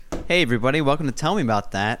Hey everybody, welcome to Tell Me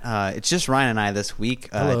About That. It's just Ryan and I this week.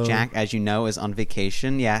 Jack, as you know, is on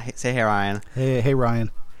vacation. Yeah, say hey Ryan. Hey Ryan.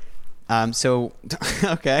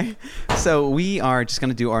 Okay. So we are just going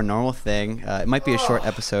to do our normal thing. It might be a short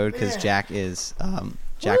episode because Jack is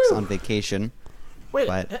Jack's on vacation. Wait,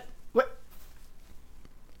 but what?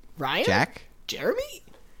 Ryan? Jack? Jeremy?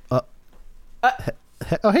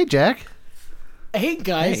 Hey Jack. Hey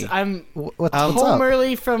guys, Hey. I'm What's home up?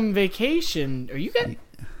 early from vacation. Are you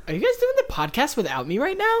guys doing the podcast without me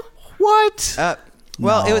right now? What?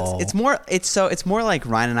 Well, No. it's more like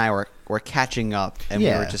Ryan and I were catching up and we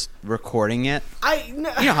Yeah. were just recording it. You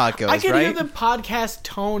know how it goes, I can hear right? the podcast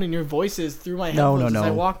tone in your voices through my No, headphones no, as I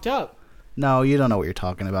no. walked up. No, you don't know what you're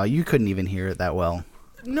talking about. You couldn't even hear it that well.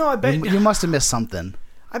 No, I bet You must have missed something.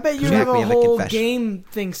 I bet you Jack, have we a have a whole confession. game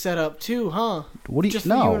thing set up too, huh? What do you Just for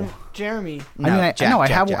know? you and Jeremy. No, I mean, Jack, I Jack,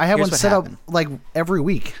 have here's one what set happened. up like every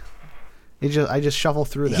week. I just shuffle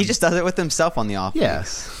through them. He just does it with himself on the off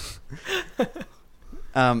Yes. weeks.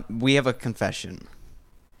 We have a confession.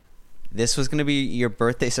 This was going to be your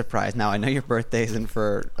birthday surprise. Now, I know your birthday isn't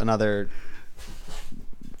for another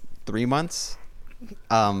 3 months. Did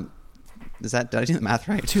I do the math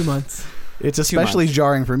right? 2 months. It's especially months.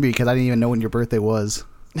 jarring for me because I didn't even know when your birthday was.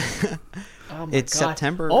 Oh my It's god.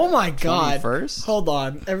 September Oh my god. 21st? Hold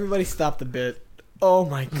on. Everybody stop the bit. Oh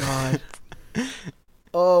my god.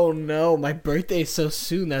 Oh no, my birthday's so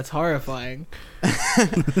soon. That's horrifying.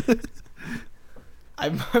 I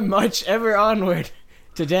march ever onward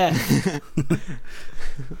to death.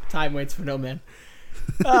 Time waits for no man.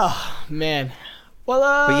 Oh man.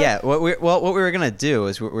 Well, But yeah, what we were gonna do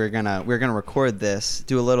is we're gonna record this,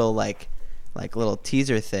 do a little like little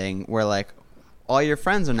teaser thing where like all your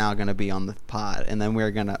friends are now gonna be on the pod, and then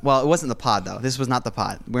we're gonna. Well, it wasn't the pod though. This was not the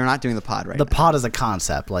pod. We're not doing the pod right The now. pod is a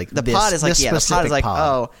concept. Like The this, pod is like this the pod specific is like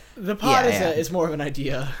pod. the pod yeah. is more of an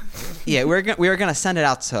idea. Yeah, we were gonna send it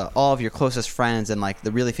out to all of your closest friends and like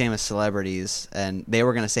the really famous celebrities, and they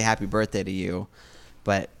were gonna say happy birthday to you.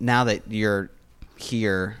 But now that you're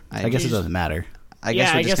here, I guess it doesn't matter. I guess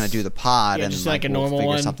Yeah, we're I just gonna guess- do the pod yeah, and just like a we'll normal figure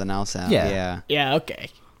one. something else out. Yeah. Yeah, okay.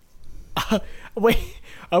 Wait,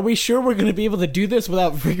 are we sure we're going to be able to do this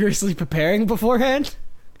without rigorously preparing beforehand?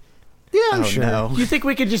 Yeah, I'm Oh, sure. no. You think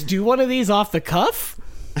we could just do one of these off the cuff?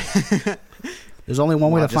 There's only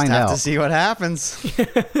one way We'll to just find have out. to see what happens.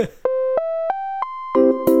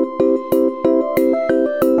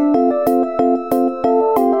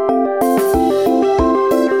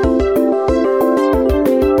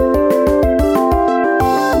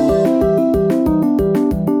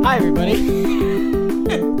 Hi, everybody.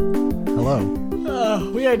 Hello.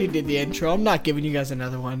 We already did the intro. I'm not giving you guys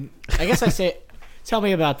another one. I guess I say, Tell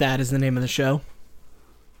Me About That is the name of the show.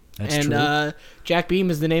 That's and true. Jack Beam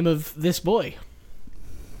is the name of this boy.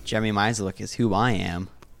 Jeremy Meislick is who I am.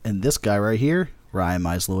 And this guy right here, Ryan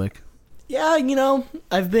Meislowick. Yeah, you know,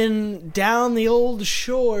 I've been down the old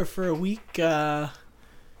shore for a week,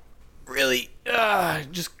 really,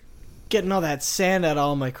 just getting all that sand out of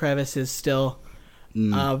all my crevices still.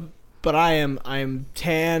 But I'm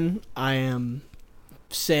tan, I am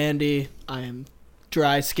sandy, I am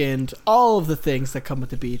dry-skinned, all of the things that come with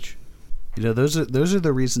the beach. You know, those are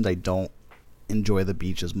the reasons I don't enjoy the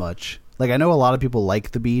beach as much. Like, I know a lot of people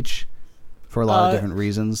like the beach for a lot of different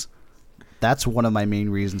reasons. That's one of my main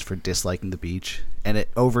reasons for disliking the beach, and it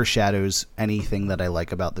overshadows anything that I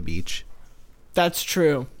like about the beach. That's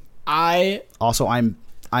true. I Also, I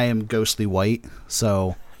am ghostly white,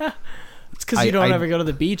 so It's because you don't ever go to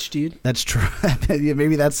the beach, dude. that's true. Yeah,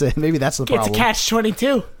 maybe that's it. Maybe that's the It's a problem.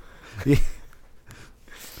 catch-22.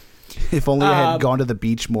 If only I had gone to the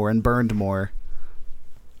beach more and burned more,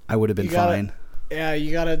 I would have been You gotta- fine. Yeah,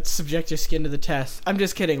 you gotta subject your skin to the test. I'm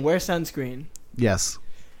just kidding. Wear sunscreen. Yes.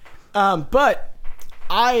 But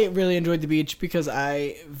I really enjoyed the beach because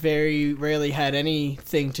I very rarely had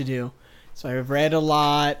anything to do. So I read a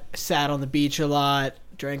lot, sat on the beach a lot,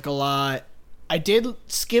 drank a lot. I did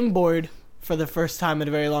skimboard for the first time in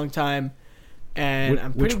a very long time, and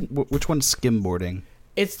I'm pretty. Which one's skimboarding?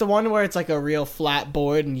 It's the one where it's like a real flat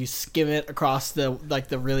board and you skim it across the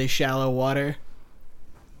really shallow water.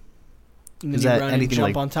 And then Is you that run and anything jump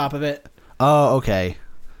like- on top of it. Oh, okay.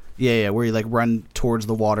 Yeah, where you like run towards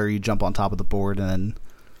the water, you jump on top of the board, and then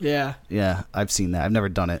Yeah. I've seen that. I've never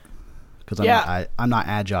done it because Yeah. I'm not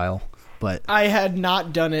agile, but I had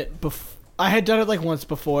not done it before. I had done it like once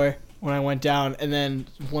before when I went down, and then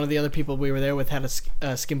one of the other people we were there with had a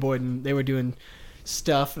skimboard, and they were doing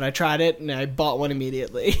stuff, and I tried it, and I bought one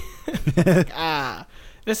immediately.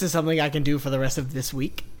 This is something I can do for the rest of this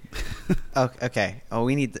week. Okay. Oh,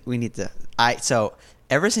 we need to. So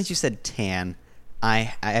ever since you said tan,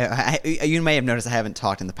 you may have noticed I haven't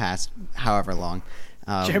talked in the past however long.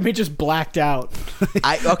 Jeremy just blacked out.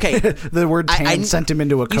 Okay. The word tan sent him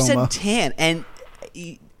into a You coma. said tan, and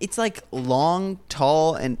it's like long,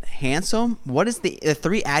 tall, and handsome. What is the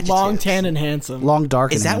three adjectives? Long, tan, and handsome. Long,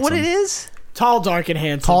 dark, Is and that what it handsome. is? Tall, dark, and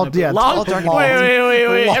handsome. Tall, yeah, long, tall, dark, and wait,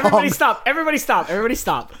 handsome. wait. Long. Everybody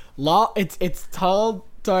stop. Long. It's tall,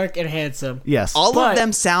 dark, and handsome. Yes. All But- of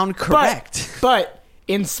them sound correct. But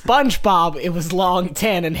in SpongeBob, it was long,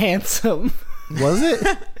 tan, and handsome. Was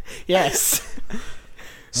it? Yes.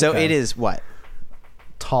 So Okay. it is what?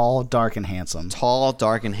 Tall, dark, and handsome. Tall,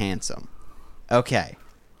 dark, and handsome. Okay.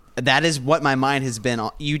 That is what my mind has been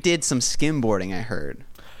on. You did some skimboarding, I heard.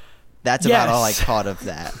 That's about all I Yes. caught of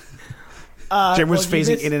that. Jim was well, you phasing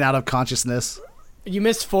missed- in and out of consciousness. You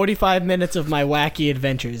missed 45 minutes of my wacky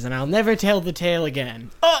adventures, and I'll never tell the tale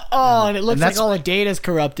again. And it looks And like that's- all the data's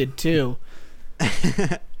corrupted, too.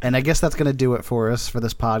 And I guess that's going to do it for us for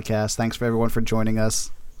this podcast. Thanks for everyone for joining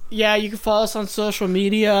us. Yeah, you can follow us on social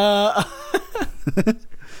media.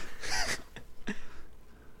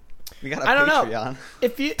 We got a I don't know.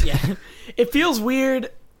 Patreon. It feels weird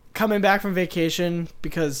coming back from vacation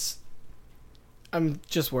because I'm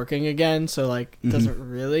just working again, so like it doesn't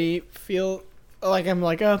really feel like I'm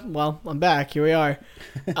like, oh well, I'm back. Here we are.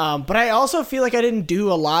 But I also feel like I didn't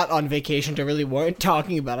do a lot on vacation to really warrant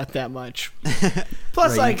talking about it that much.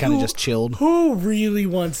 Plus, Right, like, you kind of who, just chilled. who really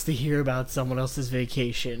wants to hear about someone else's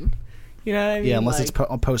vacation? You know what I mean? Yeah, unless Like,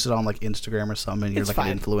 it's posted on like Instagram or something and you're It's like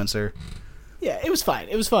fine. an influencer. yeah, it was fine.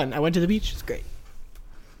 It was fun. I went to the beach. It's great.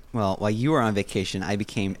 Well, while you were on vacation, I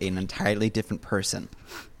became an entirely different person.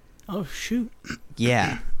 Oh shoot.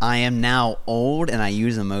 Yeah, I am now old and I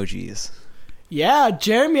use emojis. Yeah,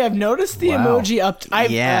 Jeremy, I've noticed the Wow. emoji up.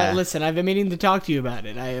 Yeah. Listen, I've been meaning to talk to you about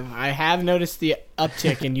it. I have noticed the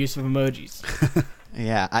uptick in use of emojis.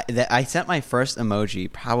 Yeah, I sent my first emoji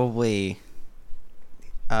probably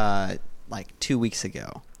like 2 weeks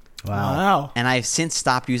ago. Wow. And I've since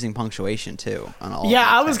stopped using punctuation too on all. Yeah, of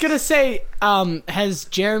my I was texts. gonna say, has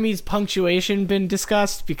Jeremy's punctuation been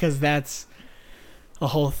discussed? Because that's a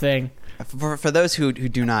whole thing. For those who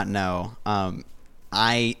do not know,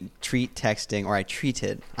 I treat texting, or I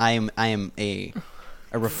treated. I am a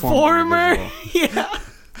reformed Former, individual yeah.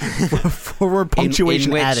 Forward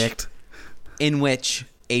punctuation which- addict. in which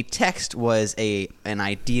a text was an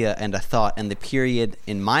idea and a thought, and the period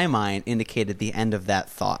in my mind indicated the end of that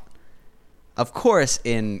thought. Of course,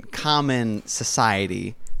 in common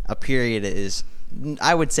society, a period is,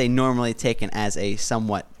 I would say, normally taken as a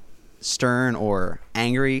somewhat stern or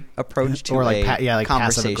angry approach to Or like a passive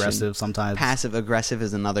conversation. aggressive sometimes. Passive aggressive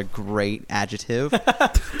is another great adjective.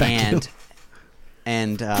 Thank you.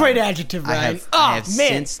 And Great adjective, I Ryan. have, Oh, I have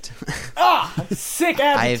man. since Sick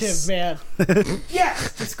have adjective, s- man.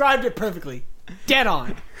 Yes, described it perfectly. Dead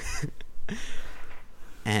on.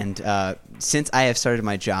 And since I have started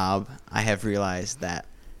my job, I have realized that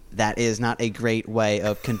that is not a great way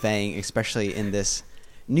of conveying, especially in this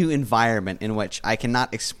new environment in which I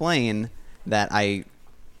cannot explain that I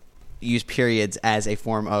use periods as a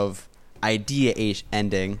form of idea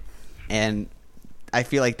ending. And I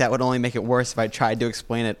feel like that would only make it worse if I tried to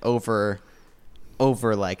explain it over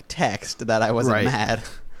like text that I wasn't Right. mad.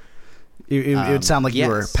 It would sound like you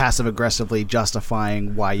were yes. passive aggressively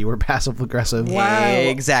justifying why you were passive aggressive. Wow.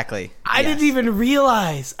 Exactly. I Yes. didn't even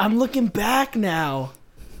realize. I'm looking back now.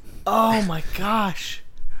 Oh my gosh.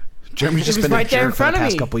 Jeremy's just was been right a there in jerk for the front of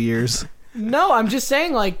past me. couple years. No, I'm just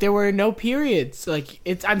saying, like, there were no periods. Like,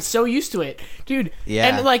 I'm so used to it, dude.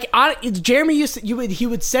 Yeah. And like, Jeremy he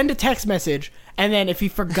would send a text message, and then if he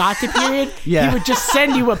forgot the period, Yeah. he would just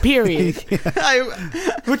send you a period,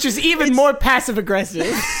 which is even more passive aggressive.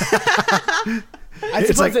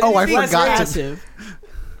 It's like, oh, I forgot to. Passive.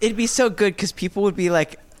 It'd be so good because people would be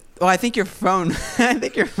like, "Oh, I think your phone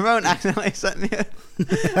accidentally sent me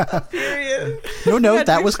a period." No, You had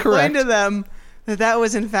that to was explain correct. to them that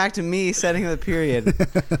was in fact me setting the period,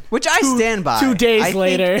 which I stand by. 2 days I think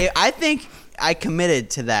later. I think I committed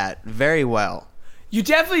to that very well. You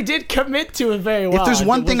definitely did commit to it very well. If there's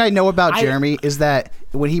one thing I know about I- Jeremy is that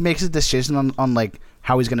when he makes a decision on like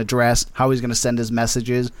how he's going to dress, how he's going to send his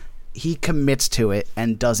messages, he commits to it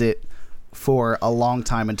and does it for a long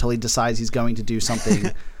time until he decides he's going to do something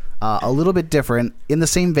a little bit different in the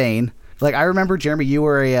same vein. Like I remember, Jeremy, you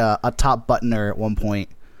were a top buttoner at one point.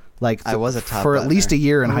 Like I was a top for at least a buttoner.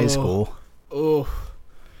 year in high Oh. school. Oh,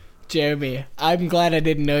 Jeremy, I'm glad I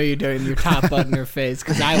didn't know you during your top buttoner phase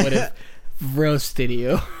because I would have roasted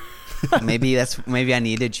you. Maybe I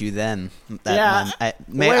needed you then. Yeah. I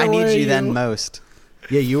Where were needed you then you? most.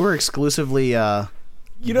 Yeah, you were exclusively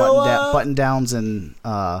You know, button downs and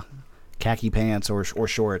khaki pants or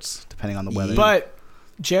shorts, depending on the weather. But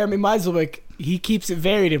Jeremy Meiselwick, he keeps it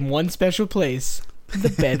varied in one special place, the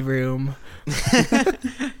bedroom.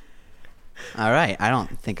 All right, I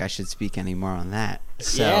don't think I should speak any more on that.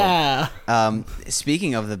 So, Yeah.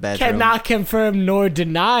 Speaking of the bedroom, Cannot confirm nor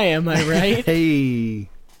deny, am I right? Hey,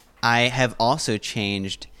 I have also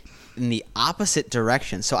changed in the opposite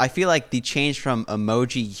direction. So I feel like the change from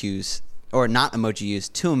emoji use, or not emoji use,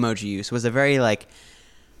 to emoji use was a very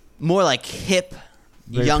more hip,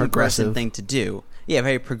 Very young progressive. person thing to do. Yeah,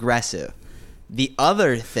 very progressive. The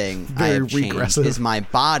other thing I Very have changed regressive. is my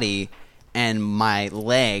body and my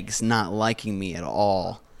legs not liking me at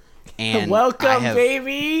all. And Welcome,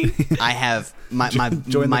 baby. I have my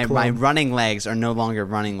Join the my club. running legs are no longer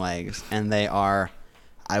running legs, and they are.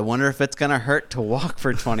 I wonder if it's gonna hurt to walk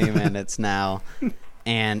for 20 minutes now.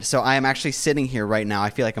 And so I am actually sitting here right now. I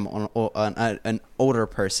feel like I'm an older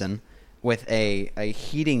person with a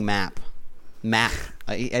heating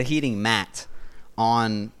a heating mat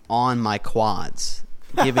on my quads,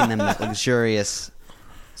 giving them that luxurious,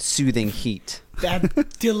 soothing heat.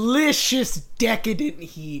 That delicious, decadent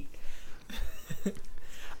heat.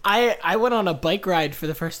 I went on a bike ride for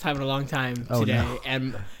the first time in a long time today, no.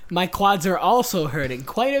 and my quads are also hurting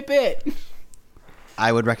quite a bit.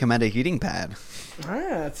 I would recommend a heating pad. Ah,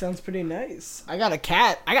 that sounds pretty nice. I got a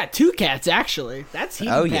cat. I got 2 cats, actually. That's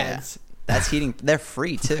heating pads. That's heating. They're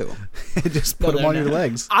free too. just put them they're on your not.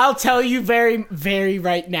 legs. I'll tell you very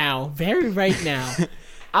right now.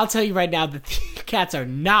 I'll tell you right now that the cats are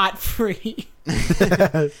not free.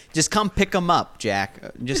 Just come pick them up, Jack.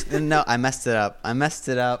 Just no, I messed it up. I meant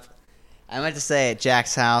to say at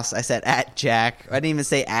Jack's house. I said at Jack. I didn't even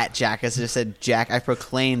say at Jack. I just said Jack. I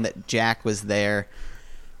proclaimed that Jack was there.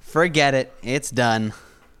 Forget it. It's done.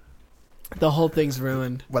 The whole thing's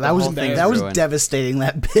ruined. Well, The that was whole thing's that was ruined. devastating.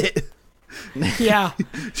 That bit, Yeah.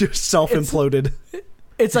 just self imploded.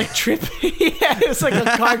 It's like trippy. Yeah, it was like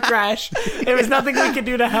a car crash. There was nothing we could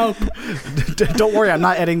do to help. Don't worry, I'm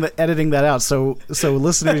not editing that out. So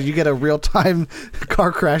listeners, you get a real time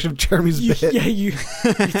car crash of Jeremy's bit. Yeah, you.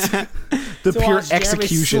 The So pure watch Jeremy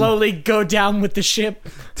execution. slowly go down with the ship.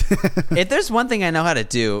 If there's one thing I know how to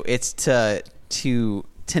do, it's to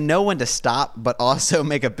know when to stop, but also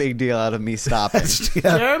make a big deal out of me stopping.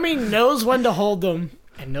 Yeah. Jeremy knows when to hold them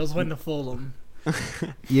and knows when to fold them.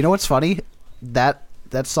 You know what's funny?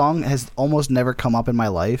 That song has almost never come up in my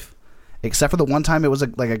life, except for the one time it was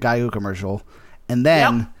like a Geico commercial, and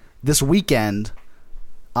then Yep. this weekend,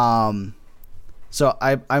 so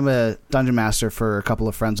I'm a dungeon master for a couple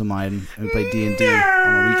of friends of mine, and we play D&D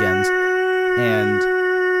on the weekends, and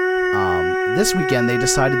this weekend they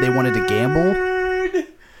decided they wanted to gamble,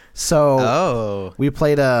 so Oh, we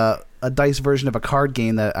played a dice version of a card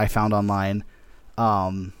game that I found online.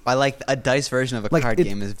 I like a dice version of a Like, card it-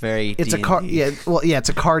 game is very. It's a D&D. card. Yeah, well, yeah, it's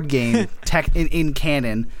a card game in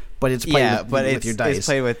canon, but it's played Yeah, with, but with it's, your dice. it's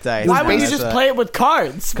played with dice. Why was would you basically- just play it with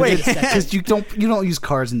cards? Wait a second. Because you don't use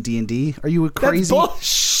cards in D&D. Are you That's crazy?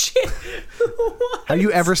 bullshit. What? Have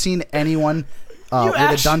you ever seen anyone with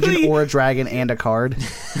a dungeon actually- or a dragon and a card?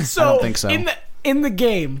 So, I don't think so. In the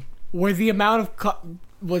game, were the amount of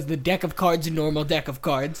was the deck of cards a normal deck of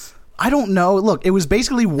cards? I don't know. Look, it was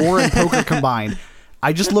basically war and poker combined.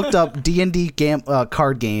 I just looked up D&D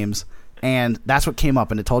card games, and that's what came up,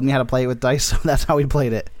 and it told me how to play it with dice, so that's how we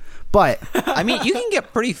played it. But I mean, you can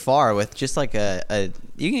get pretty far with just like a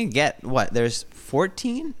you can get what? There's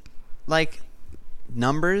 14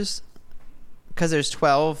 numbers because there's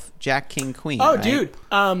 12 Jack King Queen. Oh, right? dude.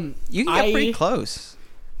 You can get pretty close.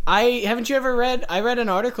 Haven't you ever read? I read an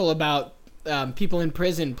article about people in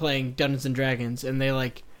prison playing Dungeons and Dragons, and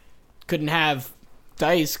they couldn't have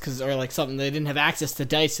dice or something. They didn't have access to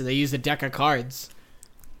dice, so they used a deck of cards.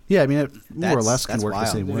 yeah, I mean, it more or That's- less can that's work the wild.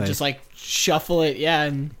 same They way. would just shuffle it, yeah,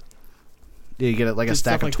 and Yeah, you get it like a Did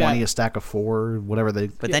stack stuff of like 20, that. a stack of 4, whatever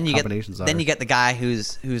the But then you get combinations are. the guy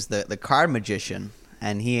who's the card magician,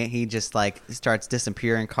 and he just starts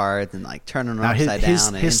disappearing cards and turning them now upside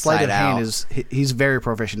down and his sleight inside of out. hand is he's very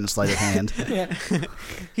proficient in sleight of hand. yeah,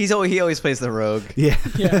 he always plays the rogue. Yeah.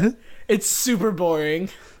 yeah. It's super boring.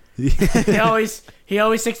 He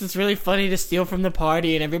always thinks it's really funny to steal from the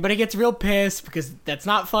party, and everybody gets real pissed because that's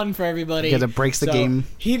not fun for everybody. Because it breaks the So game.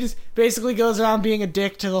 He just basically goes around being a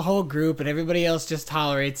dick to the whole group, and everybody else just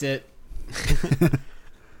tolerates it.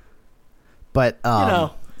 But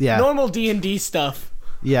yeah, normal D&D stuff.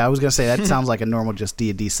 yeah. I was gonna say that sounds like a normal just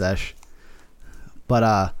D&D sesh.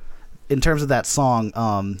 But in terms of that song,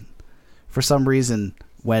 for some reason,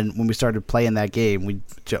 when we started playing that game,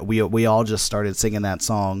 we all just started singing that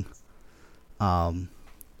song,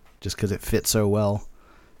 just because it fit so well.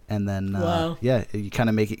 and then Wow. yeah, you kind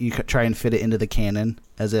of make it. You try and fit it into the canon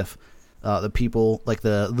as if the people like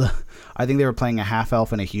the I think they were playing a half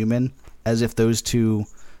elf and a human, as if those two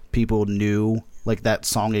people knew like that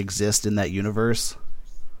song exists in that universe.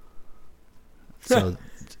 So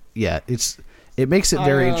yeah, it makes it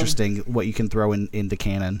very interesting what you can throw into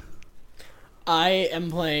canon. I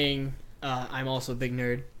am playing. I'm also a big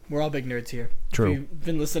nerd. We're all big nerds here. True. If you've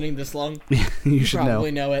been listening this long, You should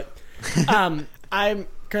probably know. know it. I'm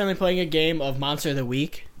currently playing a game of Monster of the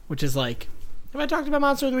Week, which is like, have I talked about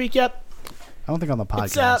Monster of the Week yet? I don't think on the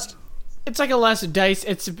podcast. It's like a less dice.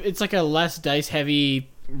 It's like a less dice heavy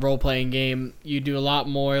role playing game. You do a lot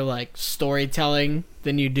more like storytelling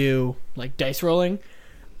than you do like dice rolling.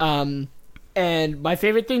 And my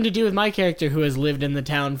favorite thing to do with my character, who has lived in the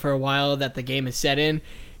town for a while that the game is set in,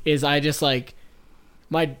 is I just like,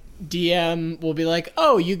 my DM will be like,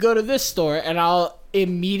 oh, you go to this store, and I'll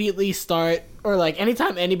immediately start, or like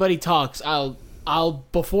anytime anybody talks, I'll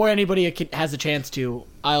before anybody has a chance to,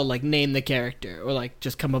 I'll like name the character or like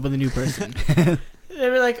just come up with a new person.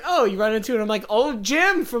 They'll be like, oh, you run into it. I'm like, oh,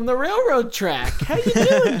 Jim from the railroad track. How you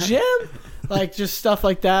doing, Jim? Like just stuff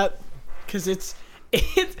like that, because it's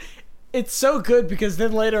so good, because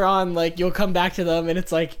then later on, like you'll come back to them and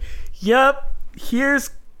it's like, yep, here's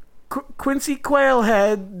Quincy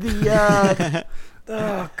Quailhead, the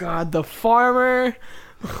oh god, the farmer.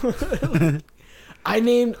 I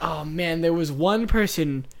named, oh man, there was one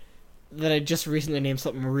person that I just recently named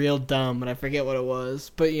something real dumb, and I forget what it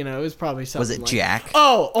was, but you know, it was probably something. Was it like, Jack?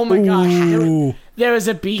 Oh my gosh, Ooh. there was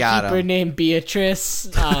a Got beekeeper him. named Beatrice.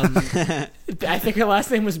 I think her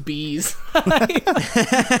last name was Bees.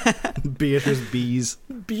 Beatrice Bees.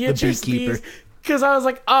 Beatrice beekeeper. Bees. Because I was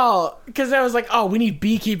like, oh, we need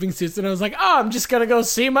beekeeping suits. And I was like, oh, I'm just going to go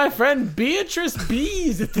see my friend Beatrice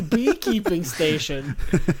Bees at the beekeeping station.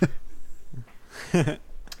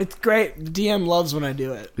 It's great. The DM loves when I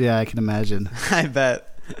do it. Yeah, I can imagine. I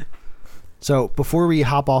bet. So before we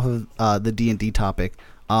hop off of the D&D topic,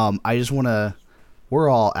 I just want to... We're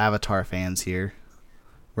all Avatar fans here,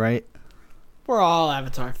 right? We're all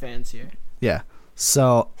Avatar fans here. Yeah.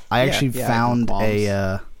 So I Yeah, actually yeah, found no qualms.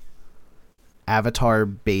 a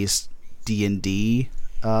Avatar-based D&D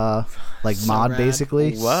like So mod, rad.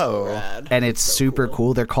 basically. Whoa. Rad. And it's So super cool.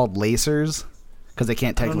 cool. They're called lacers because they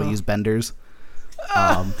can't technically know. use benders.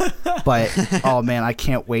 But oh man, I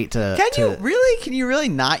can't wait to. Can you really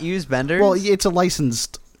not use benders? Well, it's a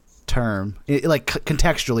licensed term.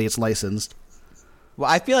 Contextually, it's licensed. Well,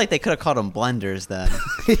 I feel like they could have called them blenders then.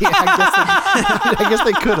 Yeah, I guess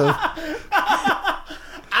they could have.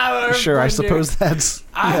 Sure, I suppose that's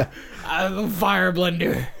I'm a fire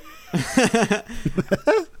blender.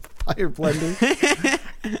 fire blender.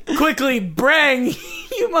 Quickly, Brang,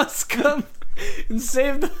 you must come and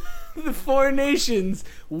save the four nations.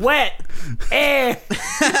 Wet. Air.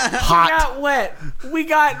 Hot. We got wet. We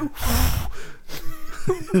got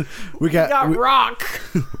We got rock.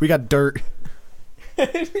 we got dirt.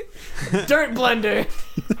 Dirt blender.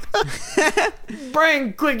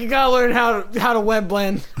 Brang, quick, you gotta learn how to wet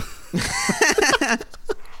blend.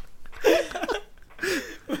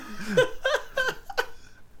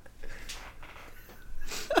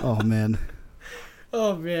 Oh man.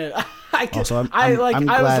 Oh man, Also, I'm I was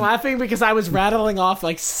glad- laughing because I was rattling off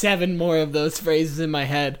like 7 more of those phrases in my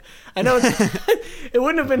head. I know it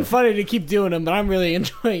wouldn't have been funny to keep doing them, but I'm really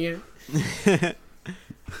enjoying it.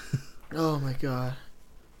 Oh my god,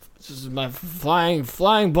 this is my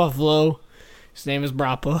flying buffalo. His name is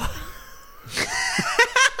Brappa.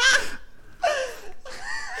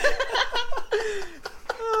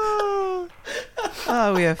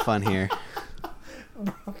 Oh, we have fun here.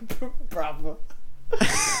 Brappa.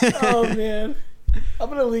 Oh man, I'm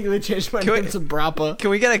gonna legally change my Can we- name to Brappa. Can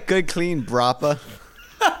we get a good, clean brappa?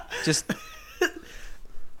 Just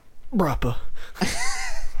Brappa.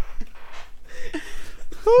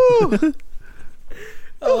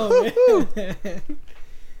 Oh man.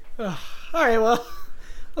 All right, well,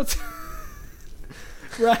 let's.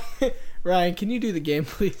 Ryan, can you do the game,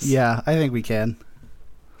 please? Yeah, I think we can.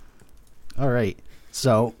 All right.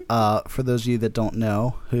 So, for those of you that don't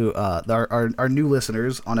know, who our new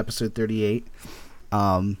listeners on episode 38,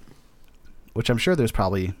 which I'm sure there's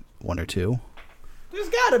probably one or two. There's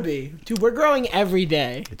gotta be. Dude, we're growing every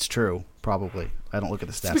day. It's true, probably. I don't look at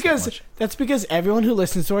the stats Because that much. that's because everyone who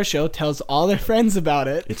listens to our show tells all their friends about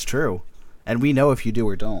it. It's true, and we know if you do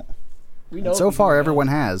or don't. We And know so if you far, do everyone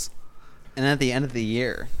has. and at the end of the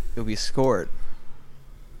year, it'll be scored.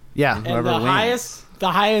 Yeah. And whoever the highest,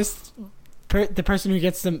 the person who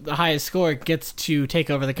gets the highest score gets to take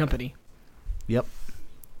over the company. Yep.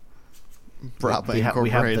 Brapa We have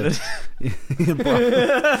Incorporated.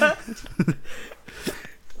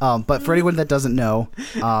 But for anyone that doesn't know,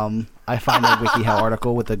 I found a WikiHow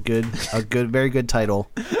article with a very good title,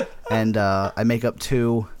 and I make up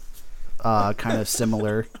two kind of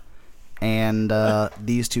similar, and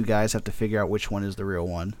these two guys have to figure out which one is the real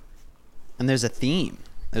one. And there's a theme.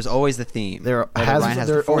 There's always the theme. There Whether Ryan has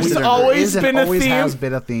there to force always, it or always not. is and been a always theme. has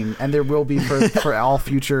been a theme, and there will be for all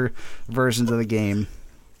future versions of the game.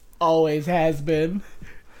 Always has been.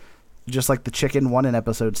 Just like the chicken one in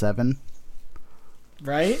episode 7.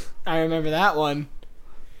 Right? I remember that one.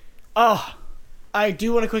 Oh, I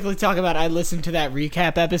do want to quickly talk about. I listened to that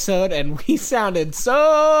recap episode, and we sounded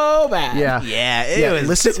so bad. Yeah, Yeah, it was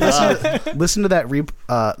Listen tough. to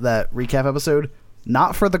that that recap episode.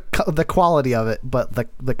 Not for the quality of it, but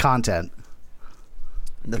the content.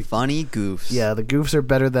 The funny goofs. Yeah, the goofs are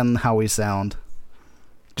better than how we sound.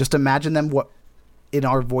 Just imagine them in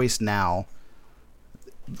our voice now.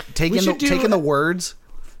 Taking the words,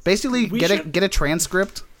 basically get a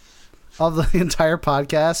transcript of the entire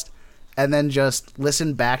podcast, and then just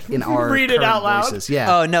listen back in our Read it current out loud? voices.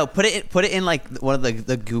 Yeah. Oh no! Put it in like one of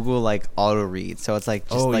the Google like auto read, so it's like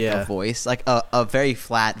just a voice, like a very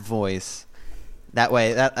flat voice. That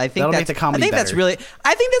way, I think That'll that's make the comedy I think that's better. really.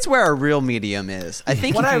 I think that's where our real medium is. I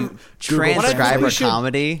think What if I- you transcribe we a should-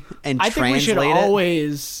 comedy and I think we should translate it.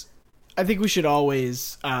 always. I think we should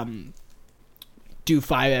always do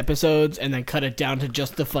 5 episodes and then cut it down to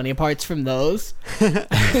just the funny parts from those. I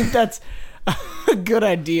think that's a good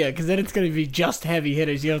idea, because then it's going to be just heavy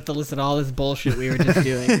hitters. You don't have to listen to all this bullshit we were just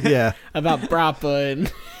doing Yeah. about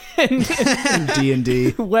Brapa and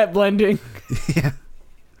D&D. wet blending. Yeah.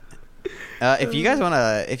 If you guys want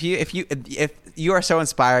to, if you are so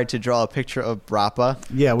inspired to draw a picture of Brapa,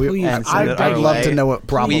 Yeah, Please, I'd love to know what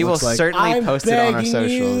Brahma we will looks like. certainly I'm post it on our begging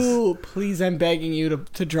socials. you, please, I'm begging you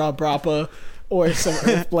to draw Brapa or some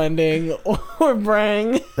earth blending or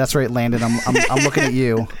Brang. That's right, Landon. I'm looking at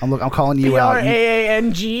you. I'm calling you out.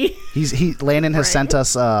 Braang. Landon has sent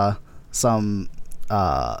us some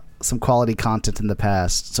quality content in the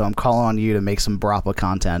past, so I'm calling on you to make some Brapa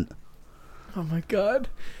content. Oh my god.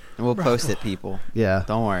 And we'll post it, people. Yeah,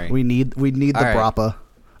 Don't worry. We need the All right. Brapa.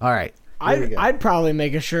 All right. I'd probably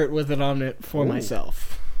make a shirt with it on it for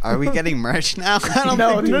myself. Are we getting merch now? I don't No,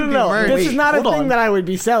 think we no, can do no. merch. This is not a hold thing on. that I would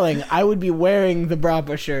be selling. I would be wearing the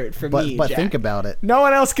Brapa shirt for me. But Jack. think about it. No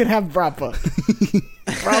one else can have Brapa.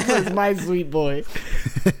 Brapa is my sweet boy.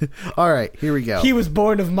 All right, here we go. He was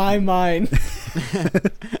born of my mind.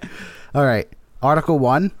 All right, Article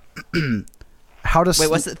 1. How to Wait,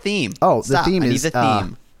 what's the theme? Oh, the Stop. theme I need is, the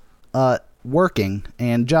theme. working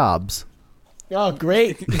and jobs. Oh,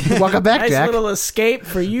 great. Welcome back, Nice Jack. little escape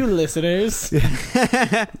for you listeners.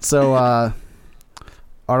 So,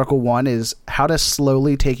 Article 1 is how to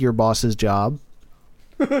slowly take your boss's job.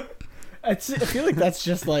 I feel like that's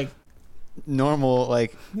just like, Normal,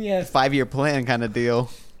 like, yeah. 5-year plan kind of deal.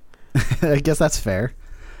 I guess that's fair.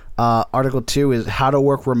 Article 2 is how to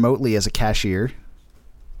work remotely as a cashier.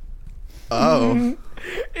 Oh.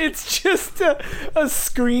 It's just a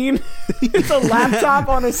screen. It's a laptop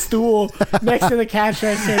on a stool next to the cash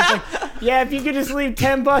register. It's like, yeah, if you could just leave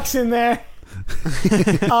 $10 in there.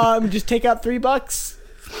 Just take out $3.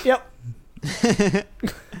 Yep.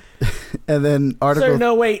 And then Article... Sir,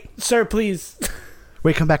 no, wait. Sir, please.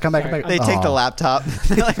 Wait, come back. Sorry, They take the Aw. laptop.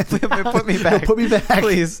 They're like, put me back. Put me back.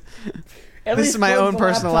 Please. At This least is my close own the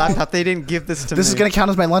personal laptop. They didn't give this to me. This is going to count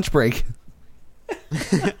as my lunch break.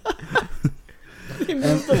 They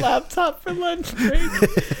moved the laptop for lunch break.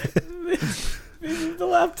 They moved the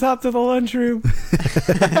laptop to the lunchroom.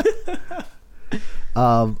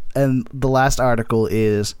 And the last article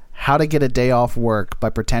is how to get a day off work by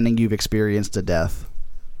pretending you've experienced a death.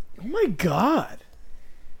 Oh my god.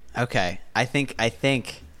 Okay. I think.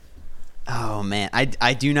 Oh man,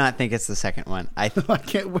 I do not think it's the second one. I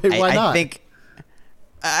can't wait. Why not?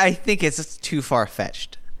 I think it's just too far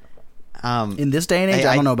fetched. In this day and age,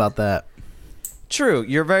 I don't know about that. True,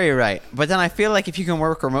 you're very right. But then I feel like if you can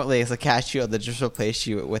work remotely as a cashier, they'll just replace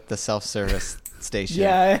you with the self-service station.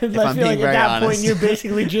 Yeah, I if feel I'm being like at very that honest. point you're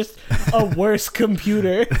basically just a worse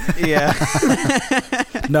computer. Yeah.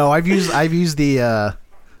 No, I've used the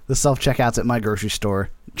self checkouts at my grocery store.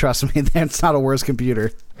 Trust me, that's not a worse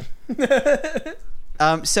computer.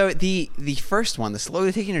 So the first one, the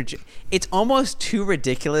slowly taking your, it's almost too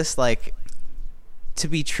ridiculous, like, to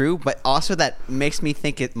be true, but also that makes me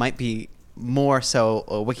think it might be more so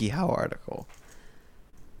a WikiHow article.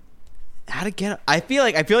 How to get? I feel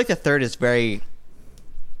like the third is very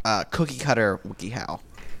cookie cutter WikiHow.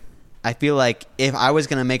 I feel like if I was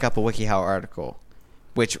gonna make up a WikiHow article,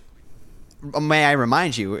 which may I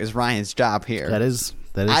remind you, is Ryan's job here. That is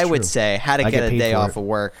I true. would say how to I get get a paid day for off it. of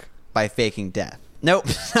work by faking death. Nope.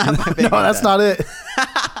 Not by No, faking that's death. not it.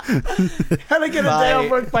 How to get a day off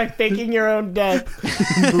work by faking your own death.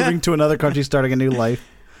 Moving to another country, starting a new life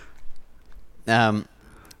Um,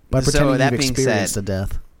 by So pretending that you've being experienced said- a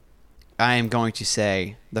death. I am going to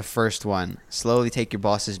say the first one, slowly take your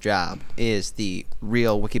boss's job, is the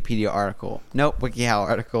real Wikipedia article. Nope, WikiHow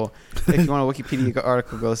article. If you want a Wikipedia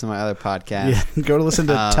article, go listen to my other podcast. Yeah, go to listen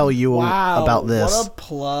to Tell You Wow. about this. What a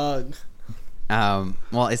plug.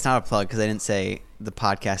 Well, it's not a plug because I didn't say the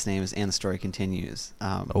podcast name is And the Story Continues.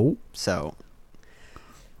 Oh. So,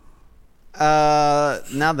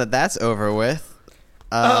 now that that's over with,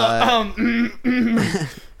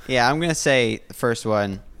 yeah, I'm going to say the first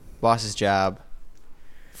one, boss's job,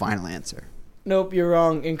 final answer. Nope, you're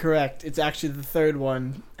wrong. Incorrect. It's actually the third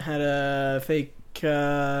one. Had a fake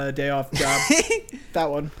day off job. That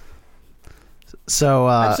one. So,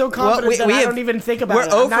 I'm so confident that I have- don't even think about we're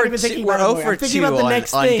it. I'm not over even thinking we're about it anymore. over I'm thinking two about the on,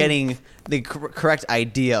 next on thing. getting the correct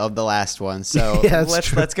idea of the last one. So Yeah, that's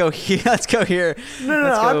true. let's go here. Let's go here. No,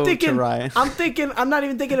 Let's I'm go thinking. to Ryan. I'm not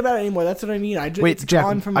even thinking about it anymore. That's what I mean. wait, it's Jack,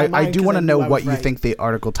 gone from my I mind do 'cause want to knew know I was what you right. think the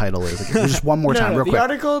article title is. Like, just one more time, real the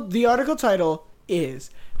quick. The article title is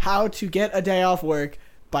 "How to Get a Day Off Work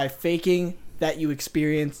by Faking That You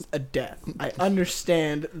Experienced a Death." I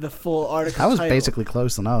understand the full article. That was title. basically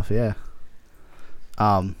close enough, yeah.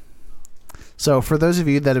 So for those of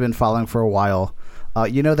you that have been following for a while,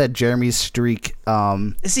 you know that Jeremy's streak See,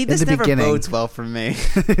 in this the never beginning, bodes well for me.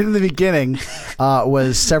 in the beginning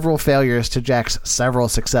was several failures to Jack's several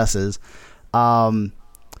successes. And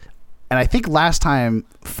I think last time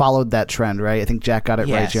followed that trend, right? I think Jack got it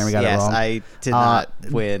right, Jeremy got it wrong. I did not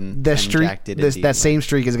win. The and streak, Jack did indeed that win. same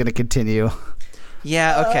streak is going to continue.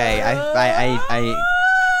 Yeah. Okay. I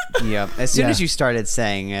yeah. As soon Yeah. as you started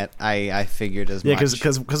saying it, I figured as Yeah, much.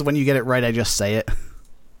 because when you get it right, I just say it.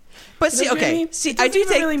 But see, It doesn't okay. really- See, it I doesn't do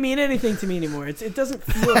even take. really mean anything to me anymore. It doesn't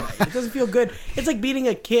feel. It doesn't feel good. It's like beating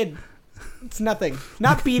a kid. It's nothing.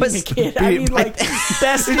 Not beating But a kid. I mean, like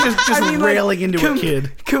best. Just I mean, railing into a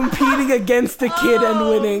kid. competing against a kid and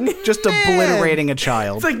winning. Just obliterating a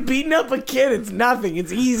child. It's like beating up a kid. It's nothing.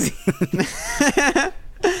 It's easy.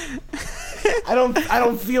 I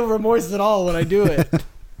don't feel remorse at all when I do it.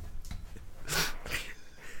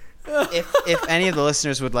 If any of the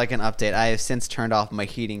listeners would like an update, I have since turned off my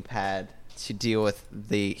heating pad to deal with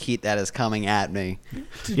the heat that is coming at me.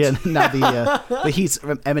 Yeah, now the heat's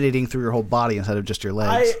emanating through your whole body instead of just your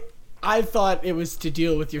legs. I thought it was to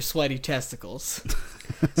deal with your sweaty testicles.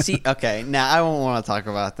 See, okay, now I won't want to talk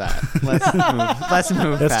about that. Let's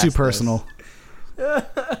move. That's past too this. personal.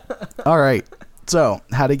 All right. So,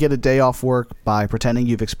 how to get a day off work by pretending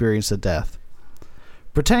you've experienced a death.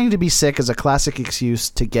 Pretending to be sick is a classic excuse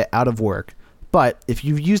to get out of work, but if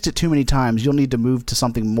you've used it too many times, you'll need to move to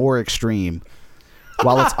something more extreme.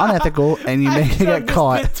 While it's unethical and you may I've get gone this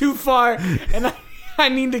caught, bit too far, and I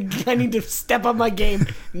need to step up my game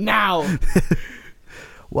now.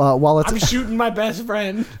 while it's I'm shooting my best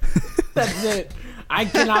friend. That's it. I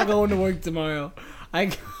cannot go into work tomorrow.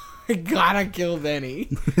 I gotta kill Benny.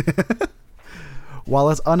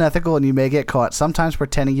 While it's unethical and you may get caught, sometimes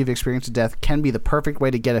pretending you've experienced a death can be the perfect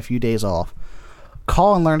way to get a few days off.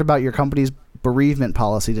 Call and learn about your company's bereavement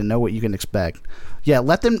policy to know what you can expect. Yeah,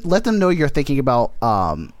 let them know you're thinking about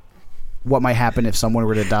what might happen if someone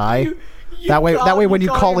were to die. That way when you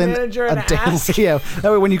call in a day, yeah,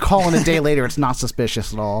 that way when you call in a day later, it's not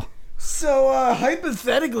suspicious at all. So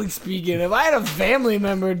hypothetically speaking, if I had a family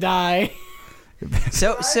member die,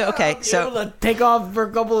 So okay, be so able to take off for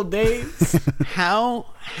a couple of days.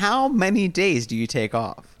 how many days do you take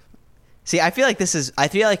off? See, I feel like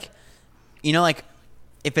like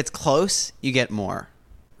if it's close, you get more,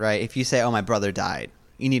 right? If you say, "Oh, my brother died,"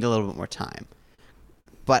 you need a little bit more time.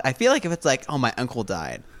 But I feel like if it's like, "Oh, my uncle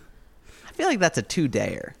died," I feel like that's a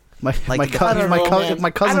 2-dayer. My Like, I don't know, man.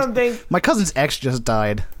 I don't think- my cousin's ex just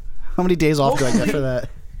died. How many days off do I get for that?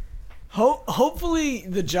 Hopefully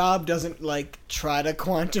the job doesn't like try to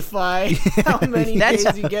quantify how many That's-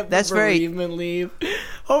 days you get for that's very- bereavement leave.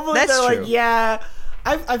 Hopefully That's they're true. like, yeah.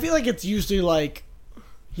 I feel like it's usually like,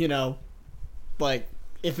 like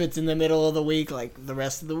if it's in the middle of the week, like the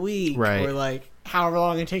rest of the week, Right. or like however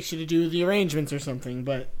long it takes you to do the arrangements or something.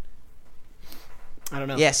 But I don't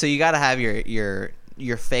know. Yeah, so you got to have your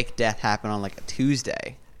fake death happen on like a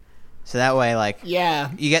Tuesday, so that way like Yeah,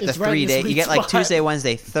 you get the it's right in 3 the day, you sweet get like spot. Tuesday,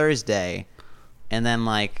 Wednesday, Thursday, and then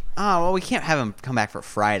like we can't have him come back for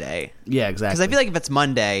Friday Yeah, exactly. because I feel like if it's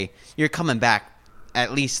Monday, you're coming back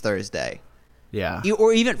at least Thursday. Yeah.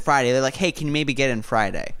 Or even Friday. They're like, hey, can you maybe get in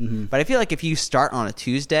Friday? Mm-hmm. But I feel like if you start on a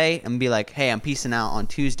Tuesday and be like, hey, I'm peacing out on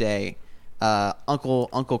Tuesday,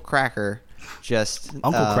 Uncle Cracker just...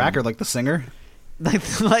 Uncle Cracker, like the singer?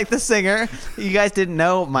 like the singer. You guys didn't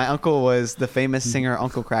know my uncle was the famous singer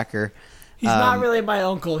Uncle Cracker. He's not really my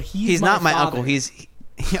uncle. He's not my father. uncle.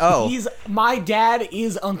 He's my dad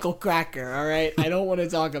is Uncle Cracker. All right, I don't want to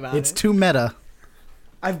talk about It's it. too meta.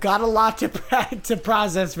 I've got a lot to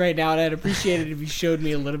process right now, and I'd appreciate it if you showed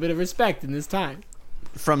me a little bit of respect in this time.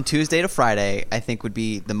 from Tuesday to Friday. I think would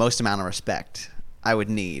be the most amount of respect I would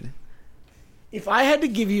need. If I had to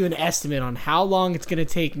give you an estimate on how long it's going to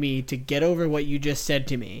take me to get over what you just said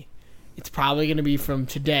to me, it's probably going to be from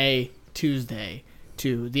today, Tuesday,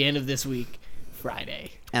 to the end of this week,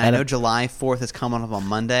 Friday. And I know July 4th is coming up on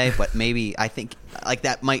Monday, but maybe I think like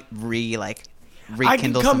that might rekindle I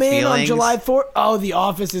can come some in feelings. on July 4th. Oh, the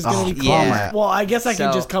office is going to be closed. yeah. Well, I guess I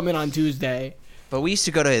can So- just come in on Tuesday. But we used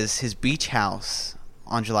to go to his beach house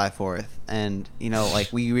on July 4th, and like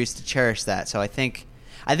we used to cherish that. So I think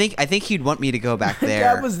he'd want me to go back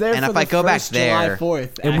there. Dad was there and for if the I go back first July there,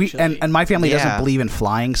 4th, And we actually. and my family Yeah. doesn't believe in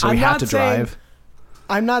flying, so we have to drive.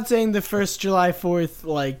 I'm not saying the first July 4th,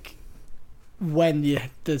 like, when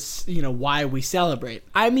why we celebrate.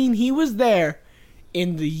 I mean, he was there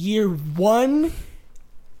in the year 1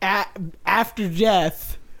 after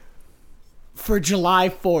death for July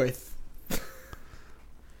 4th.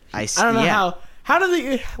 I I don't know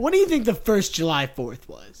yeah. what do you think the first July 4th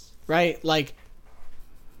was, right? Like,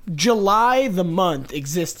 July, the month,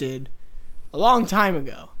 existed a long time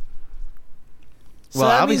ago. So Well,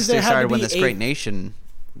 that means obviously there had to started when be this great nation.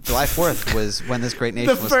 July 4th was when this great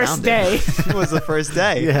nation the was first founded. day. It was the first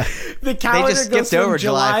day. Yeah, The calendar just goes skipped from over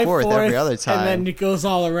July 4th every other and time. then it goes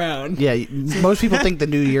all around. yeah. Most people think the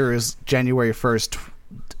New Year is January 1st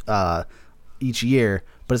each year,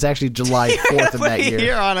 but it's actually July 4th of Put that a year.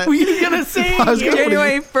 year on it. Were you gonna say? I was gonna-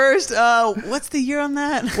 January 1st. What's the year on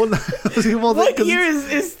that? Well, What 'cause- year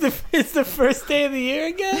is the first day of the year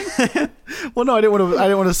again? Well, no, I didn't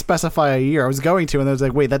want to specify a year. I was going to, and I was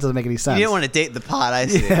like, wait, that doesn't make any sense. You didn't want to date the pot, I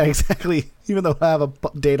see. Yeah, exactly. Even though I have a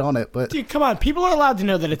date on it, but Dude, come on! People are allowed to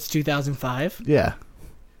know that it's 2005. yeah.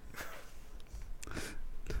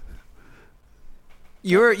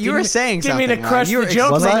 You were saying Didn't something. mean to crush Ryan. You the were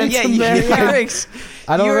joke Was I? momentum Yeah, you, there. you were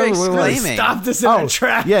I don't you were remember what it was. exclaiming. Stop this in our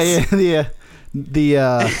tracks. yeah.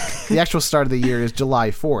 The actual start of the year is July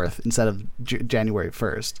 4th instead of January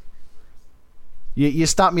 1st. You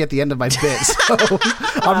stopped me at the end of my bit, so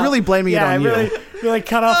I'm really blaming Yeah, I it on really, you. really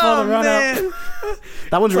cut off all the run up.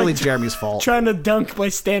 That one's really Jeremy's fault. Trying to dunk by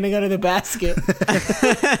standing under the basket.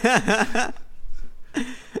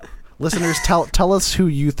 Listeners, tell us who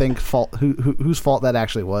you think whose fault that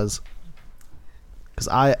actually was, because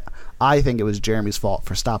I think it was Jeremy's fault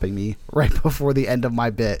for stopping me right before the end of my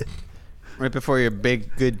bit. Right before your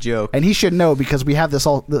big good joke. And he should know because we have this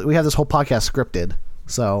whole podcast scripted.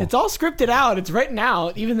 So It's all scripted out. It's written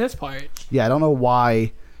out. Even this part. yeah, I don't know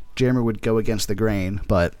why Jeremy would go against the grain,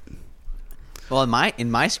 but Well, in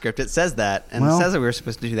my script it says that, and Well- it says that we were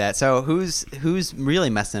supposed to do that. So who's really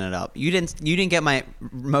messing it up? You didn't get my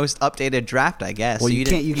most updated draft, I guess. Well, So you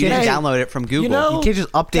can't- you didn't can't- download it from Google. know- you can't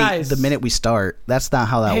just update Guys. the minute we start. That's not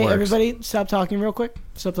how that Hey, works. everybody, stop talking real quick.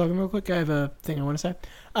 I have a thing I want to say.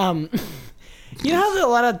 You know how a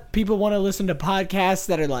lot of people want to listen to podcasts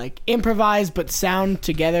that are like improvised but sound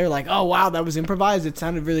together? Like, oh, wow, that was improvised. It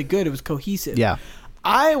sounded really good. It was cohesive. Yeah.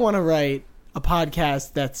 I want to write a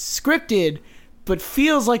podcast that's scripted but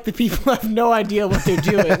feels like the people have no idea what they're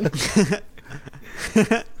doing.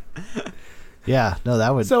 Yeah, no,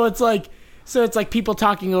 that would. So it's like people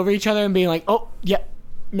talking over each other and being like, "Oh, yeah,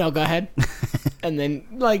 no, go ahead," and then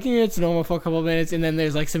like it's normal for a couple of minutes, and then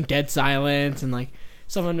there's like some dead silence, and like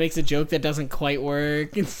someone makes a joke that doesn't quite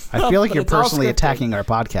work. And stuff, I feel like but you're it's all personally scripted. attacking our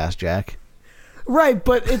podcast, Jack. Right?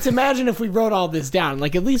 But it's imagine if we wrote all this down.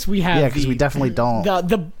 Like at least we have Yeah, because we definitely don't.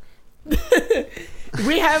 the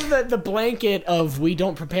we have the blanket of we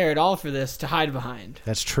don't prepare at all for this to hide behind.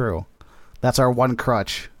 That's true. That's our one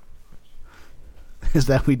crutch. Is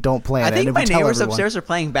that we don't plan. I think and my we tell neighbors everyone. upstairs are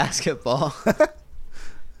playing basketball.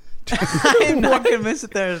 I'm not convinced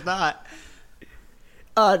that there's not.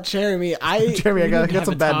 Jeremy, Jeremy, I we got need to some have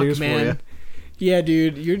a bad talk, news for man. you. Yeah,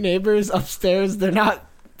 dude, your neighbors upstairs, they're not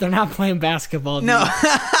playing basketball. Dude. No.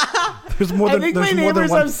 There's more I than think my there's more than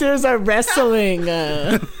neighbors one. upstairs are wrestling.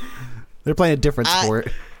 They're playing a different sport.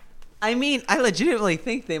 I mean, I legitimately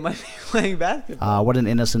think they might be playing basketball. What an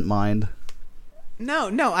innocent mind. No,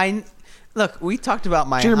 look. We talked about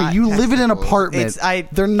my Jeremy, hot you live in an testicles.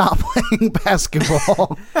 apartment. They're not playing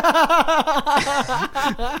basketball.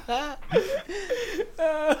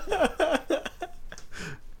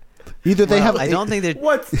 Either they have. I don't think they're.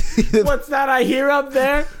 What's that I hear up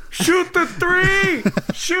there? Shoot the 3!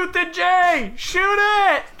 Shoot the J! Shoot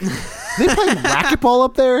it! They playing racquetball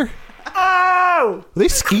up there? Oh! Are they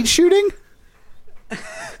skeet shooting?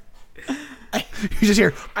 You just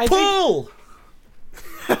hear pull.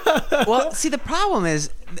 Well, see, the problem is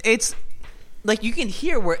it's like you can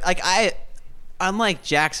hear where unlike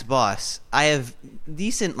Jack's boss, I have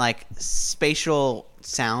decent like spatial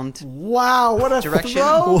sound. Wow, what a Direction.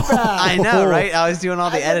 throwback! I know, right? I was doing all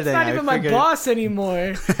the editing. That's not even my boss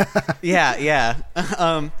anymore. Yeah.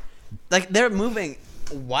 Like they're moving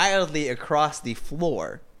wildly across the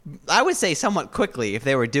floor. I would say somewhat quickly if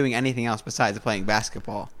they were doing anything else besides playing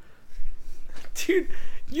basketball. Dude,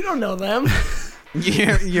 you don't know them.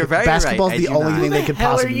 You're very Basketball's right. the only thing they could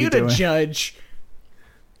Hell are possibly you be doing. to judge?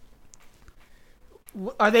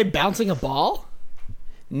 Are they bouncing a ball?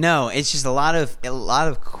 No, it's just a lot of.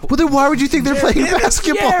 Well, then why would you think they're playing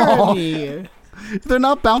basketball? Jeremy. They're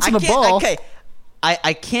not bouncing a ball. Okay,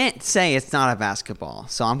 I can't say it's not a basketball,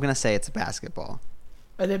 so I'm gonna say it's a basketball.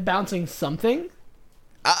 Are they bouncing something?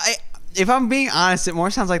 If I'm being honest, it more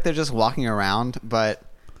sounds like they're just walking around. But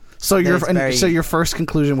So your first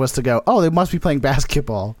conclusion was to go, oh, they must be playing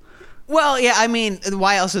basketball. well, yeah, I mean,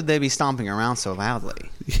 why else would they be stomping around so loudly?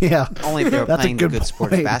 Yeah, Only if they were That's playing a good the good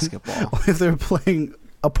sport of point. basketball. If they're playing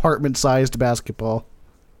apartment-sized basketball.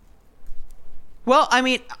 Well, I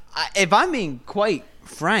mean, if I'm being quite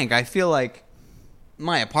frank, I feel like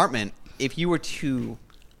my apartment, if you were to...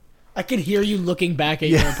 I could hear you looking back at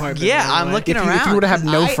your apartment. Yeah, by the I'm way. looking If you around. were to have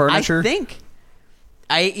no 'cause furniture? I think...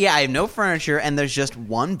 I have no furniture, and there's just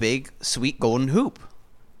one big, sweet golden hoop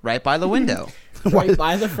right by the window Right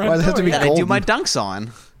by the front why does it have to door. be that I do golden? my dunks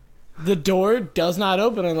on. The door does not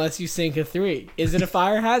open unless you sink a 3. Is it a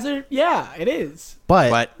fire hazard? Yeah, it is.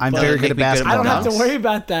 But I'm But very make good at me good at basketball. I don't have to dunks. worry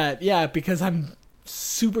about that. Yeah, because I'm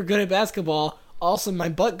super good at basketball. Also, my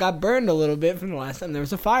butt got burned a little bit from the last time there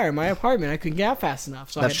was a fire in my apartment. I couldn't get out fast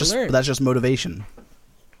enough, so I had to learn. That's just motivation.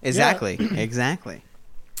 Exactly. Exactly.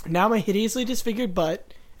 Now my hideously disfigured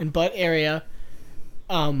butt and butt area,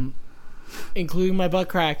 including my butt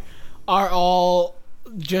crack, are all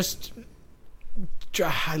just...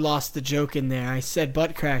 I lost the joke in there. I said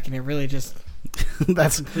butt crack, and it really just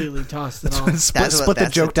That's completely tossed it off. split the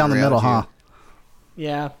joke down the middle, huh?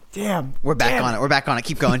 Yeah. Damn. We're back Damn. on it. We're back on it.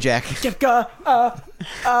 Keep going, Jack. Butt.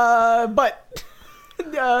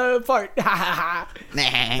 Fart.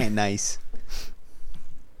 Nice.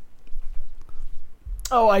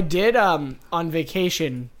 Oh, I did, on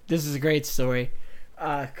vacation. This is a great story.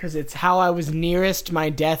 Because it's how I was nearest my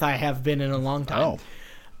death I have been in a long time. Oh.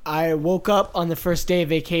 I woke up on the first day of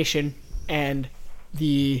vacation, and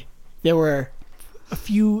there were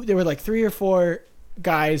like 3 or 4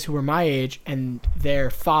 guys who were my age, and their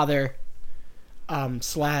father,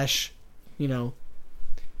 slash,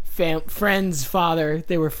 friend's father.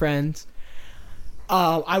 They were friends.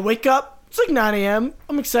 I wake up. It's like 9 a.m.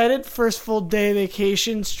 I'm excited. First full day of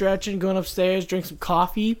vacation, stretching, going upstairs, drink some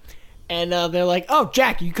coffee. And they're like, oh,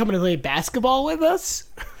 Jack, you coming to play basketball with us?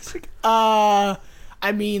 It's like,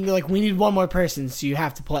 I mean, they're like, we need one more person, so you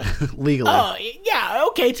have to play. Legally. Oh, yeah,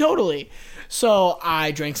 okay, totally. So I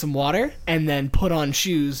drank some water and then put on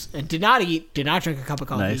shoes and did not eat, did not drink a cup of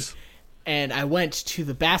coffee. Nice. And I went to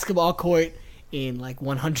the basketball court in like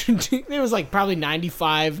 100. It was like probably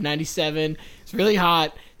 95, 97. It's really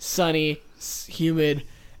hot, sunny, humid.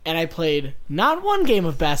 And I played not one game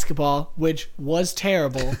of basketball, which was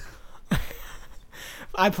terrible.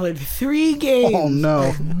 I played 3 games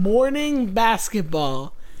of morning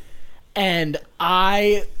basketball, and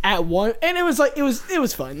it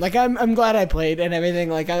was fun. Like I'm glad I played and everything.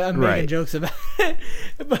 Like I'm making jokes about it,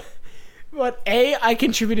 but I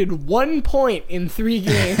contributed 1 point in 3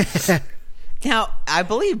 games. Now, I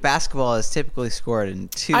believe basketball is typically scored in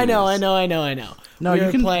 2s. I know. No, we you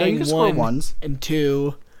were can playing score 1 ones. and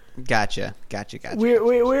 2. Gotcha.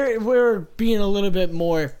 We're being a little bit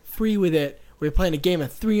more free with it. We're playing a game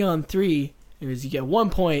of 3-on-3. Because you get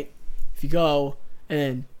 1 point if you go, and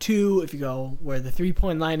then 2 if you go where the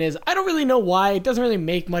 3-point line is. I don't really know why. It doesn't really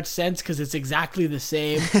make much sense because it's exactly the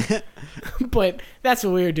same. But that's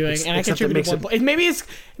what we were doing, and I contributed 1 point.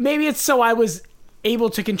 Maybe it's so I was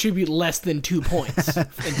able to contribute less than 2 points.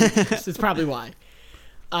 It's probably why.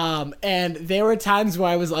 And there were times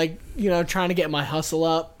where I was like, trying to get my hustle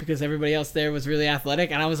up because everybody else there was really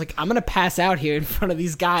athletic. And I was like, I'm going to pass out here in front of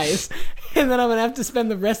these guys. And then I'm going to have to spend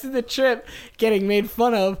the rest of the trip getting made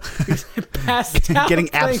fun of because I passed out. Getting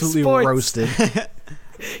playing absolutely sports. roasted.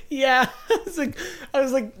 Yeah. I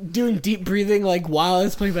was like doing deep breathing like while I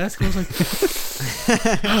was playing basketball. I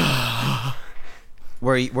was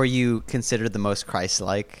like, Were you considered the most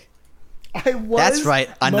Christ-like I was. That's right,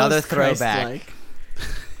 another most throwback. Christ-like.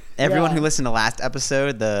 Everyone Yeah. who listened to last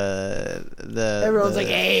episode, Everyone's like,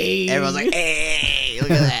 hey. everyone's like, hey,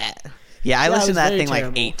 look at that. Yeah, I Yeah, it listened was to that very thing terrible.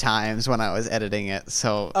 like 8 times when I was editing it.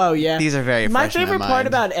 So Oh yeah, these are very my fresh in favorite my part mind.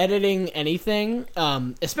 about editing anything,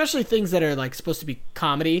 especially things that are like supposed to be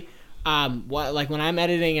comedy. Like when I'm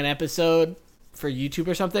editing an episode for YouTube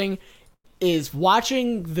or something, is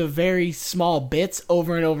watching the very small bits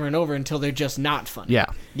over and over and over until they're just not funny. Yeah.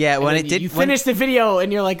 Yeah, And when then it did you when- finish the video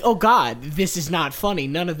and you're like, oh god, this is not funny.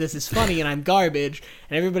 None of this is funny, and I'm garbage.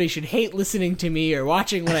 And everybody should hate listening to me or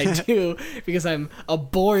watching what I do because I'm a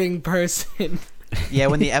boring person. Yeah,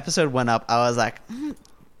 when the episode went up, I was like,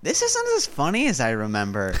 this isn't as funny as I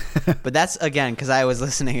remember. But that's, again, because I was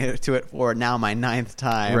listening to it for now my 9th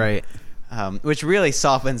time. Right. Which really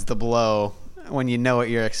softens the blow when you know what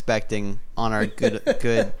you're expecting on our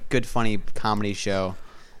good funny comedy show.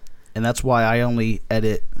 And that's why I only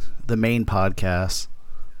edit the main podcast,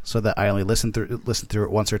 so that I only listen through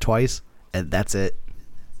it once or twice, and that's it.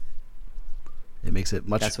 It makes it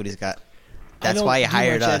much. That's what he's got. I That's don't why he do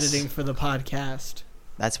hired much us. editing for the podcast.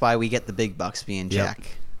 That's why we get the big bucks, being Yep. Jack.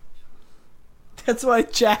 That's why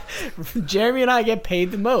Jeremy and I get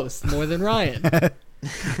paid the most, more than Ryan.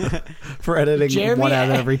 for editing Jeremy- 1 out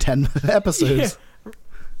of every 10 episodes.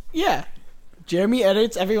 Yeah. Jeremy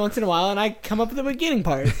edits every once in a while, and I come up with the beginning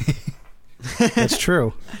part. That's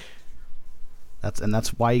true. That's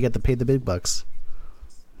why you get to pay the big bucks.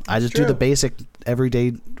 I just do true. the basic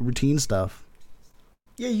everyday routine stuff.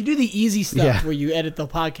 Yeah, you do the easy stuff Yeah. where you edit the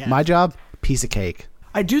podcast. My job, piece of cake.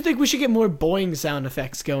 I do think we should get more boing sound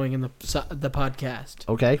effects going in the podcast.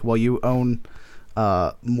 Okay, well you own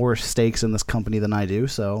more stakes in this company than I do,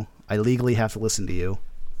 so I legally have to listen to you.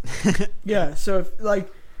 Yeah, so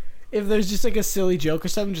if there's just like a silly joke or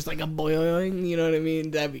something, just like a boing, you know what I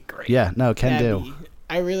mean? That'd be great. Yeah, no, can do.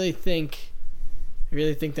 I really think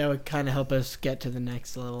that would kind of help us get to the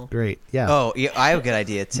next level. Great. Yeah. Oh, yeah, I have a good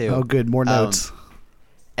idea too. Oh, good. More notes.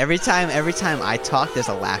 Every time I talk, there's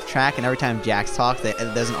a laugh track, and every time Jax talks,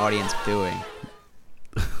 there's an audience booing.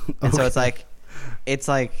 And so it's like,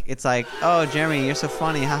 oh, Jeremy, you're so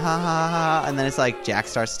funny, ha ha ha ha. And then it's like Jax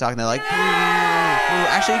starts to talk, and they're like, boo, boo.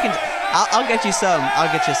 Actually, you can. I'll get you some.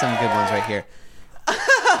 I'll get you some good ones right here.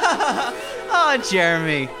 Oh,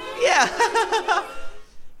 Jeremy, yeah.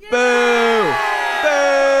 Boo,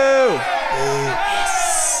 boo.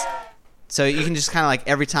 Yes. So you can just kind of like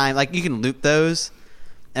every time, like you can loop those.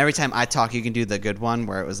 Every time I talk, you can do the good one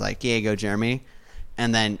where it was like, yeah, go Jeremy.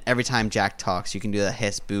 And then every time Jack talks, you can do the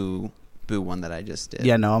hiss, boo, boo one that I just did.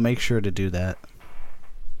 Yeah, no, I'll make sure to do that.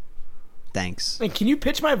 Thanks. Like, can you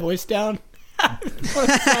pitch my voice down?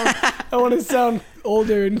 I want to sound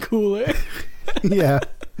older and cooler. Yeah.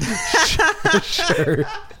 Sure.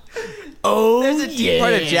 Oh, There's a deep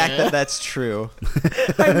part of Jack that's true.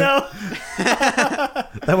 I know.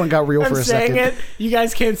 That one got real I'm for a saying second. it. You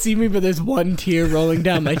guys can't see me, but there's one tear rolling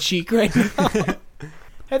down my cheek right now.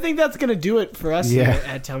 I think that's gonna do it for us Yeah. here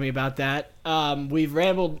at Tell Me About That. We've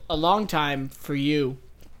rambled a long time for you,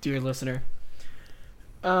 dear listener.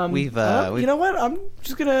 We've you know what? I'm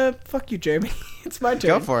just gonna fuck you, Jeremy. It's my turn.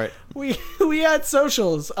 Go for it. We had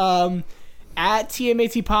socials. At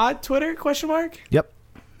TMAT Pod, Twitter, question mark? Yep.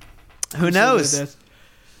 Who knows? It's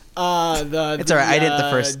all right. I did the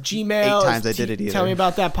first Gmail 8 times is I did it either. Tell me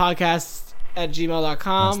about that podcast at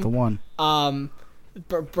gmail.com. That's the one.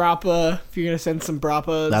 Brappa, if you're gonna send some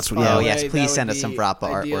Brappas. That's what- our yeah. Oh, way, yes, that please would send us be some Brappa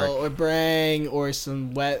ideal. artwork. Or Brang, or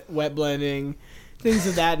some wet blending, things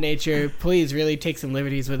of that nature. Please really take some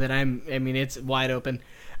liberties with it. I mean, it's wide open.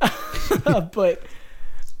 But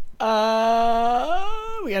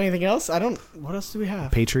we got anything else? What else do we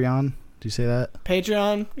have? Patreon. Do you say that?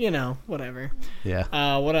 Patreon, whatever.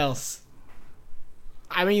 Yeah. What else?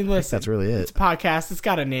 I mean, listen, That's really it's it. a podcast. It's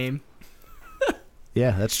got a name.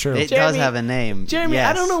 Yeah, that's true. It Jeremy- does have a name. Jeremy, yes.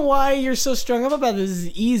 I don't know why you're so strung up about this. This is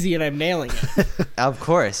easy, and I'm nailing it. Of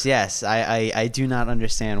course, yes. I do not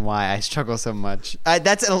understand why I struggle so much.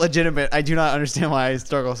 That's illegitimate. I do not understand why I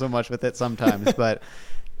struggle so much with it sometimes, but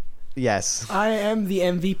yes. I am the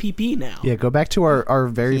MVPP now. Yeah, go back to our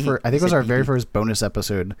very first, I think it was our very first bonus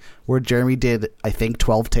episode where Jeremy did, I think,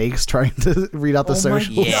 12 takes trying to read out the Oh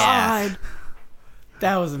socials. my Yeah. god,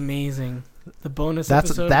 that was amazing. The bonus That's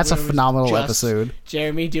episode. a where it was phenomenal just episode.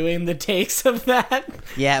 Jeremy doing the takes of that.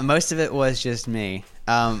 Yeah, most of it was just me.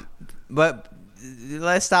 But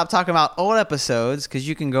let's stop talking about old episodes because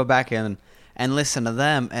you can go back and listen to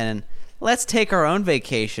them, and let's take our own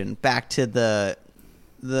vacation back to the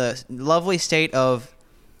lovely state of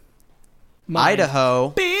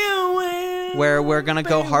Idaho, where we're gonna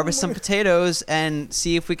go harvest some potatoes and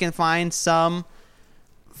see if we can find some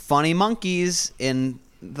funny monkeys in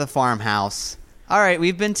the farmhouse. All right,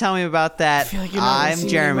 we've been telling you about that. I feel like you're not I'm seeing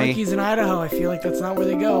Jeremy. monkeys in Idaho. I feel like that's not where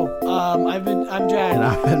they go. I'm Jack. And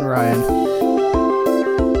I've been Ryan.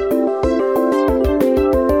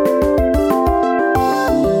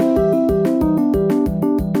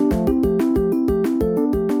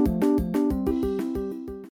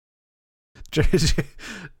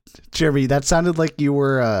 Jeremy, that sounded like you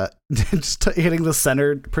were just hitting the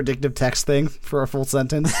center predictive text thing for a full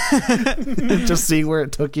sentence. Just seeing where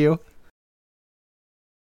it took you.